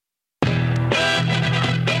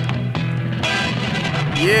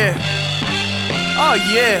Yeah. Oh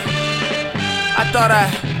yeah. I thought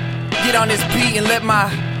I'd get on this beat and let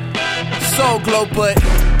my soul glow, but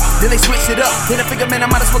then they switched it up. Then I figure, man, I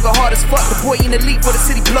might as well go hard as fuck. The boy in the league for the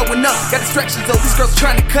city blowing up. Got distractions though, these girls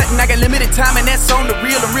trying to cut, and I got limited time, and that's on the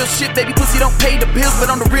real. The real shit, baby, pussy don't pay the bills,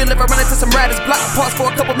 but on the real, if I run into some riders, block pause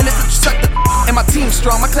for a couple minutes to suck the. And my team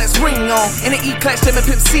strong, my class ring on. In the E-class, Jam and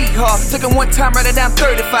Pimp C hard. Took it one time, right it down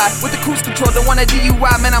 35. With the cruise control, don't want a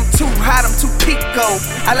DUI, man, I'm too hot, I'm too pico.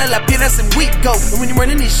 I let la piernas and weak go. And when you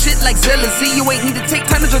running this shit like Zeles, you ain't need to take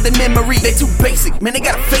time to draw the memory. They too basic, man, they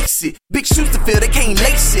gotta face it. Big shoes to fill, they can't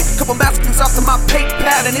lace it. Couple baskets off to my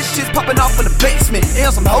PayPal, and this shit's popping off in the basement. They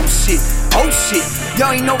on some whole shit, oh shit.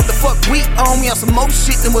 Y'all ain't know what the fuck we on. Me on some more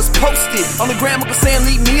shit than was posted. On the gram, Uncle saying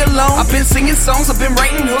leave me alone. I've been singing songs, I've been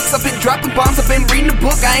writing hooks, I've been dropping bombs, I've been reading a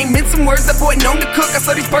book. I ain't mincing words, that boy known to cook. I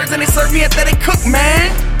saw these birds and they serve me after they cook,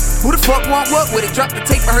 man. Who the fuck want what with it? Drop the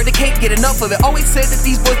tape, I heard they can't get enough of it. Always said that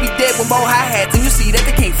these boys be dead with more hi-hats, and you see that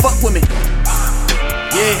they can't fuck with me.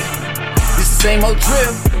 Yeah, this the same old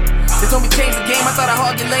drill. They told me change the game, I thought I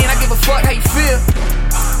hog your lane, I give a fuck how you feel.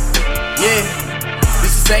 Yeah,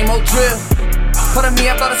 this the same old drill. Pardon me,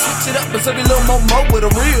 I thought I'd switch it up, but serve you a little more mo with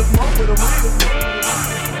a real.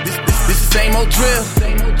 This the same old drill.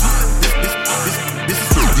 This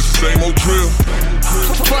the same old drill.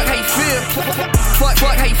 Fuck how you feel. Fuck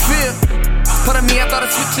how you feel. Pardon me, I thought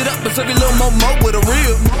I'd switch it up, but serve you a little more mo with a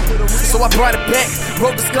real. So I brought it back,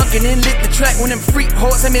 wrote the skunk and then lit the track. When them freak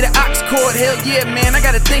horse had me the ox cord. Hell yeah, man, I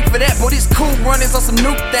gotta think for that. Boy, these cool runnings on some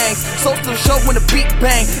new things. So still show when the beat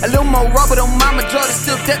bang. A little more rubber on my majority,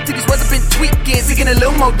 still depth to these words I've been tweaking. Seeking a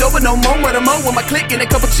little more dope, but no more murder more with my click and a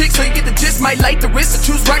couple chicks. So you get the gist, might light the wrist. I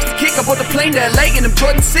choose rocks to kick. I bought the plane to LA and them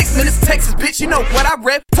Jordan 6 minutes Texas, bitch. You know what I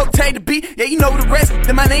rep. Toe tag the beat, yeah, you know the rest.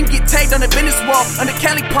 Then my name get tagged on the business wall. Under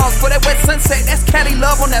Cali palms for that wet sunset. That's Cali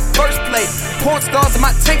love on that first play. Porn stars in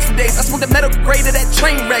my tanks for days. I smoke the metal grade of that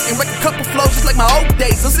train wreck and wreck a couple flows just like my old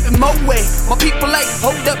days. I'm sipping more way. My people like,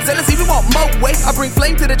 hold up, Zeles, we want more way. I bring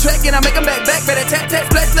flame to the track and I make them back. Better tap,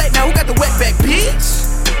 flat. Now who got the wet back, bitch?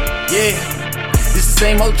 Yeah, this the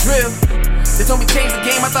same old drill. They told me change the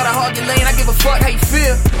game, I thought I hog your lane, I give a fuck how you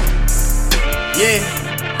feel. Yeah,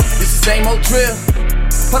 this the same old drill.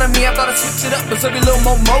 Pardon me, I thought I'd switch it up, but serve you a little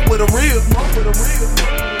more mo with a real.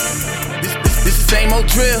 This the same old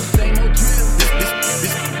drill.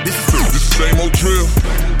 This the same old drill.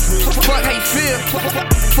 Fuck how you feel.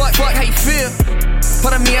 Fuck how you feel.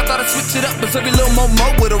 Pardon me, I thought I'd switch it up, but serve you a little more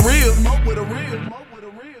mo with a real.